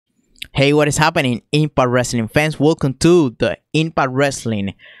Hey, what is happening, Impact Wrestling fans? Welcome to the Impact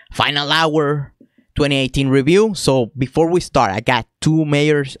Wrestling Final Hour 2018 review. So before we start, I got two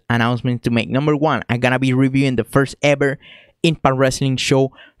major announcements to make. Number one, I'm gonna be reviewing the first ever Impact Wrestling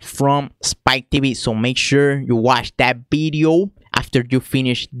show from Spike TV. So make sure you watch that video after you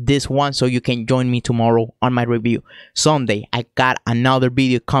finish this one so you can join me tomorrow on my review. Sunday, I got another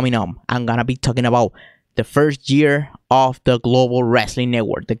video coming up. I'm gonna be talking about the first year of the Global Wrestling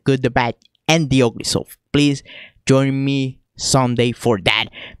Network, the good, the bad, and the ugly. So please join me Sunday for that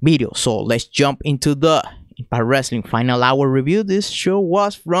video. So let's jump into the Impact Wrestling Final Hour review. This show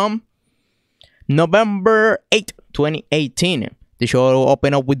was from November 8th, 2018. The show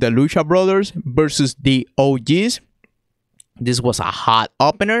opened up with the Lucha Brothers versus the OGs. This was a hot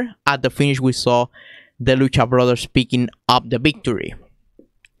opener. At the finish, we saw the Lucha Brothers picking up the victory.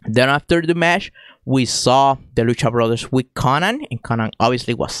 Then after the match, we saw the Lucha Brothers with Conan, and Conan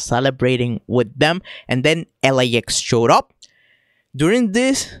obviously was celebrating with them. And then LAX showed up. During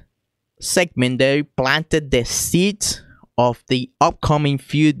this segment, they planted the seeds of the upcoming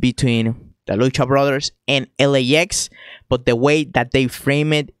feud between the Lucha Brothers and LAX. But the way that they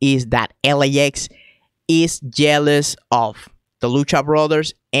frame it is that LAX is jealous of the Lucha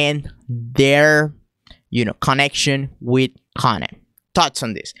Brothers and their, connection with Conan. Thoughts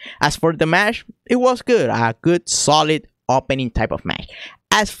on this? As for the match, it was good. A good, solid opening type of match.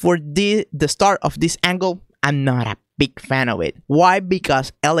 As for the start of this angle, I'm not a big fan of it. Why?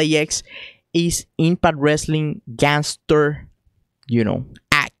 Because LAX is Impact Wrestling gangster,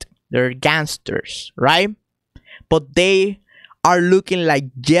 act. They're gangsters, right? But they are looking like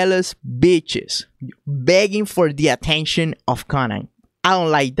jealous bitches, begging for the attention of Conan. I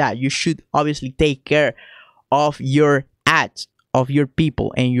don't like that. You should obviously take care of your ads, of your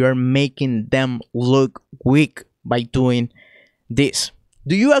people, and you're making them look weak by doing this.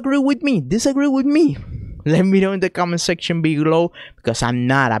 Do you agree with me? Disagree with me? Let me know in the comment section below, because I'm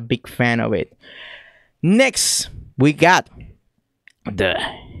not a big fan of it. Next, we got the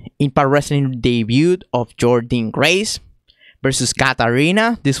Impact Wrestling debut of Jordynne Grace versus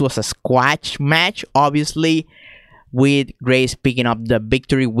Katarina. This was a squash match, obviously, with Grace picking up the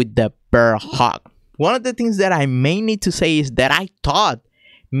victory with the bear hug. One of the things that I may need to say is that I thought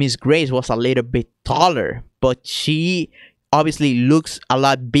Miss Grace was a little bit taller, but she obviously looks a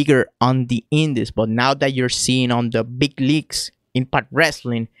lot bigger on the indies. But now that you're seeing on the big leagues Impact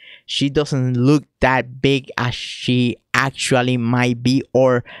Wrestling, she doesn't look that big as she actually might be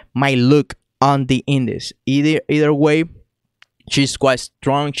or might look on the indies. Either way, she's quite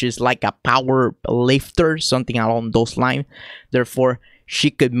strong. She's like a power lifter, something along those lines. Therefore, she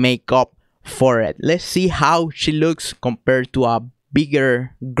could make up for it. Let's see how she looks compared to a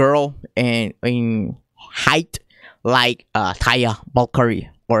bigger girl and in height like Taya Valkyrie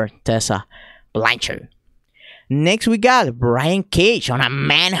or Tessa Blanchard. Next, we got Brian Cage on a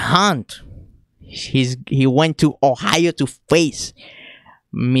manhunt. He went to Ohio to face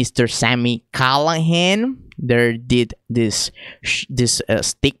Mr. Sami Callihan. They did this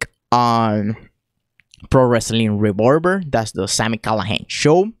stick on Pro Wrestling Revolver. That's the Sami Callihan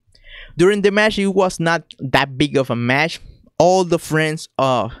show. During the match, it was not that big of a match. All the friends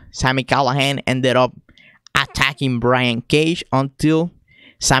of Sami Callihan ended up attacking Brian Cage until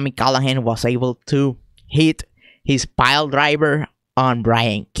Sami Callihan was able to hit his pile driver on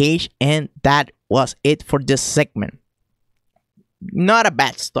Brian Cage, and that was it for this segment. Not a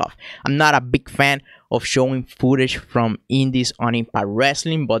bad stuff. I'm not a big fan of showing footage from indies on Impact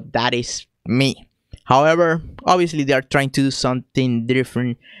Wrestling, but that is me. However, obviously they are trying to do something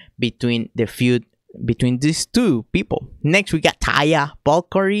different between the feud between these two people. Next, we got Taya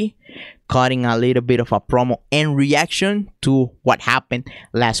Valkyrie cutting a little bit of a promo and reaction to what happened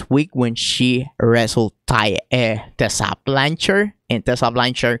last week when she wrestled Tessa Blanchard. And Tessa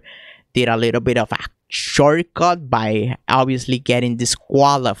Blanchard did a little bit of a shortcut by obviously getting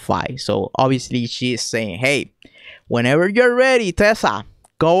disqualified. So obviously she's saying, hey, whenever you're ready, Tessa,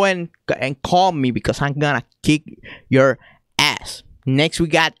 go and call me because I'm gonna kick your ass. Next, we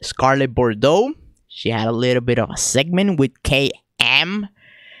got Scarlett Bordeaux. She had a little bit of a segment with KM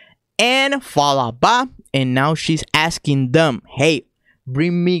and Falaba, and now she's asking them, hey,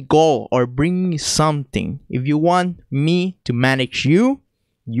 bring me gold or bring me something. If you want me to manage you,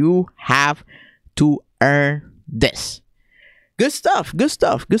 you have to earn this. Good stuff, good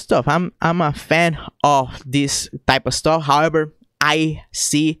stuff, good stuff. I'm a fan of this type of stuff. However, I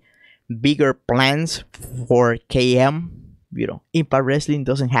see bigger plans for KM. Impact Wrestling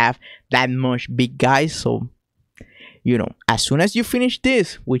doesn't have that much big guys, so as soon as you finish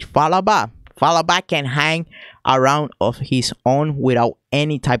this with Falaba, fall back can hang around of his own without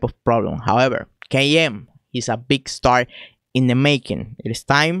any type of problem. However, KM is a big star in the making. It is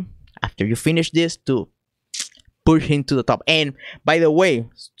time after you finish this to push him to the top. And by the way,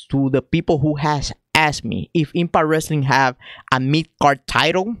 to the people who has asked me if Impact Wrestling have a mid-card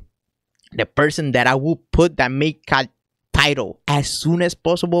title, the person that I will put that mid-card title as soon as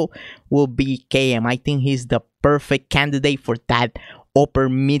possible will be KM. I think he's the perfect candidate for that upper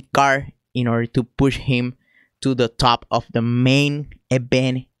mid-card in order to push him to the top of the main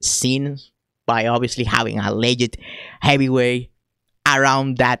event scene by obviously having a legit heavyweight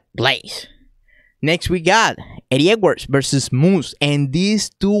around that place. Next we got Eddie Edwards versus Moose, and these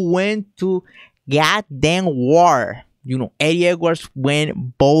two went to goddamn war. You know, Eddie Edwards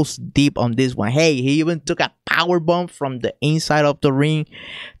went balls deep on this one. Hey, he even took a power bomb from the inside of the ring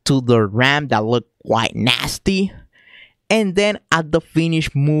to the ramp that looked quite nasty. And then at the finish,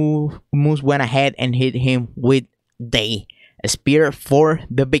 Moose went ahead and hit him with the spear for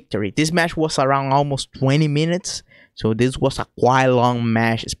the victory. This match was around almost 20 minutes. So this was a quite long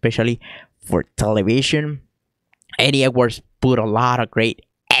match, especially for television. Eddie Edwards put a lot of great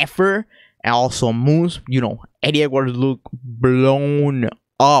effort. And also Moose, you know, Eddie Edwards looked blown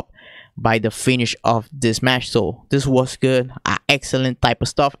up by the finish of this match. So this was good, excellent type of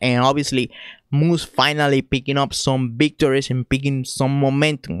stuff. And obviously Moose finally picking up some victories and picking some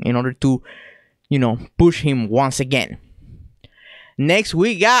momentum in order to, you know, push him once again. Next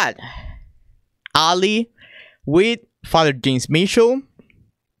we got Ali with Father James Mitchell,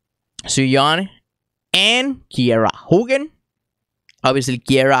 Suyon, and Kiera Hogan. Obviously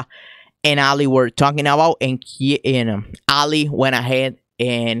Kiera and Ali were talking about, and Ali went ahead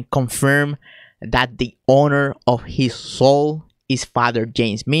and confirmed that the owner of his soul is Father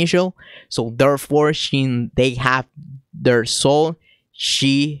James Mitchell. So therefore, they have their soul.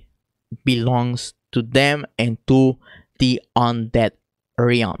 She belongs to them and to the undead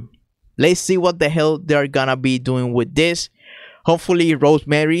realm. Let's see what the hell they're gonna be doing with this. Hopefully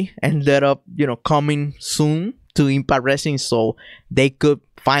Rosemary ended up, you know, coming soon to Impact Wrestling so they could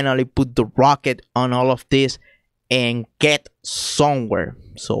finally put the rocket on all of this and get somewhere.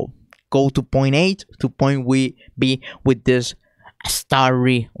 So go to point A to point B with this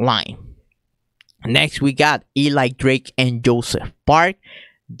storyline. Next we got Eli Drake and Joseph Park.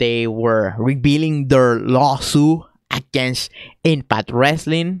 They were revealing their lawsuit against Impact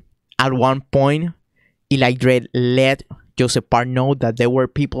Wrestling. At one point, Eli Drake let Joseph Park know that there were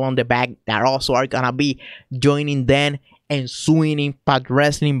people on the back that also are gonna be joining them and suing Impact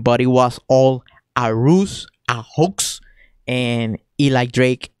Wrestling, but it was all a ruse, a hoax, and Eli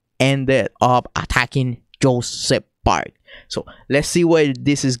Drake ended up attacking Joseph Park. So let's see where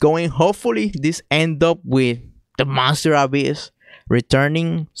this is going. Hopefully this end up with the Monster Abyss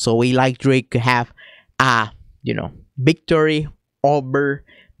returning, so Eli Drake could have a, you know, victory over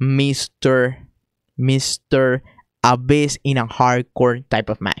Mr. Abyss in a hardcore type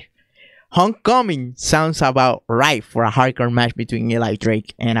of match. Homecoming sounds about right for a hardcore match between Eli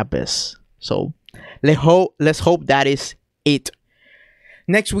Drake and Abyss. So let's hope that is it.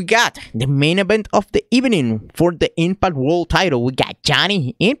 Next we got the main event of the evening for the Impact World title. We got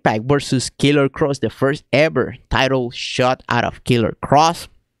Johnny Impact versus Killer Kross, the first ever title shot out of Killer Kross.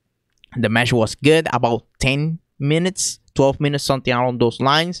 The match was good, about 10 minutes, 12 minutes, something along those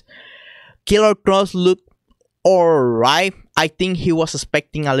lines. Killer Kross looked alright. I think he was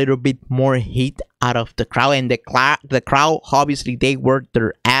expecting a little bit more heat out of the crowd, and the crowd obviously they worked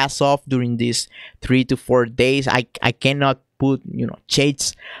their ass off during these 3 to 4 days. I cannot put, you know,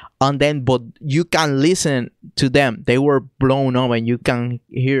 shades on them, but you can listen to them. They were blown up, and you can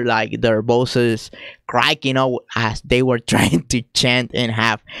hear like their voices cracking out as they were trying to chant and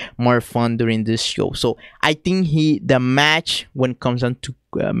have more fun during this show. So I think the match, when it comes down to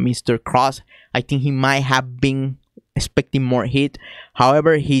Mr. Kross, I think he might have been expecting more heat.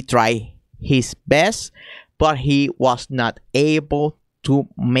 However, he tried his best, but he was not able to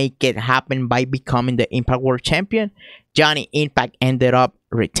make it happen by becoming the Impact World Champion. Johnny Impact ended up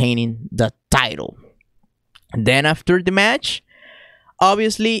retaining the title. And then after the match,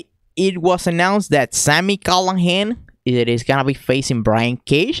 obviously it was announced that Sami Callihan is gonna be facing Brian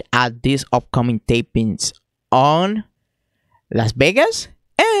Cage at these upcoming tapings on Las Vegas,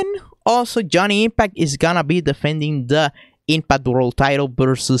 and also Johnny Impact is gonna be defending the Impact World title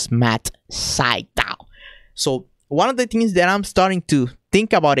versus Matt Sydal. So one of the things that I'm starting to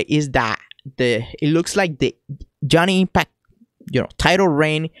think about it is that it looks like the Johnny Impact, you know, title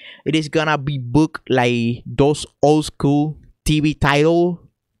reign, it is gonna be booked like those old school TV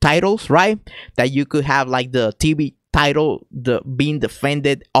titles, right? That you could have like the title being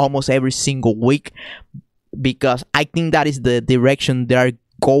defended almost every single week, because I think that is the direction they're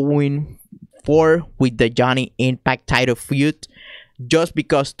going for with the Johnny Impact title feud. Just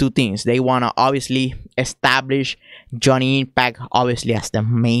because two things: they want to obviously establish Johnny Impact obviously as the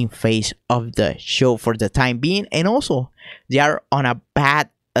main face of the show for the time being, and also they are on a bad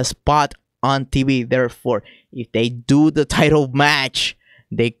spot on TV. Therefore, if they do the title match,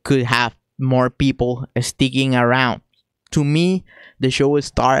 they could have more people sticking around. To me, the show will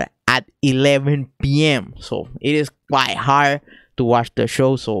start at 11 p.m. so it is quite hard to watch the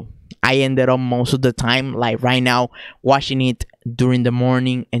show. So I ended up most of the time, like right now, watching it during the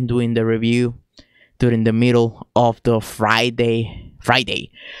morning and doing the review during the middle of the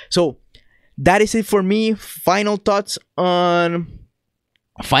Friday. So that is it for me. Final thoughts on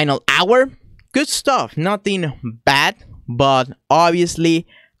final hour. Good stuff, nothing bad, but obviously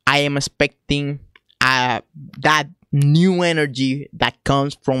I am expecting that new energy that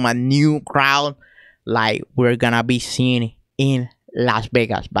comes from a new crowd, like we're gonna be seeing in Las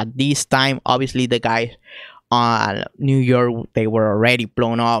Vegas. But this time, obviously, the guys on New York, they were already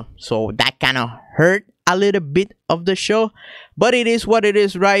blown up, so that kind of hurt a little bit of the show. But it is what it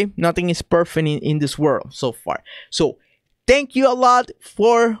is, right? Nothing is perfect in this world so far. So thank you a lot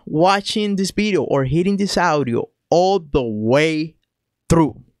for watching this video or hitting this audio all the way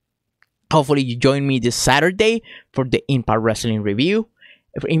through. Hopefully you join me this Saturday for the Impact Wrestling review.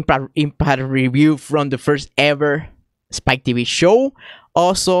 Impact review from the first ever Spike TV show.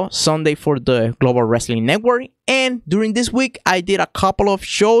 Also Sunday for the Global Wrestling Network. And during this week, I did a couple of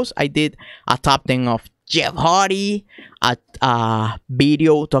shows. I did a top 10 of Jeff Hardy, a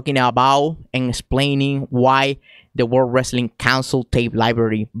video talking about and explaining why the World Wrestling Council tape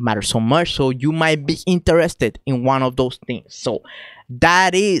library matters so much. So you might be interested in one of those things. So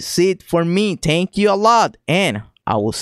that is it for me. Thank you a lot, and I will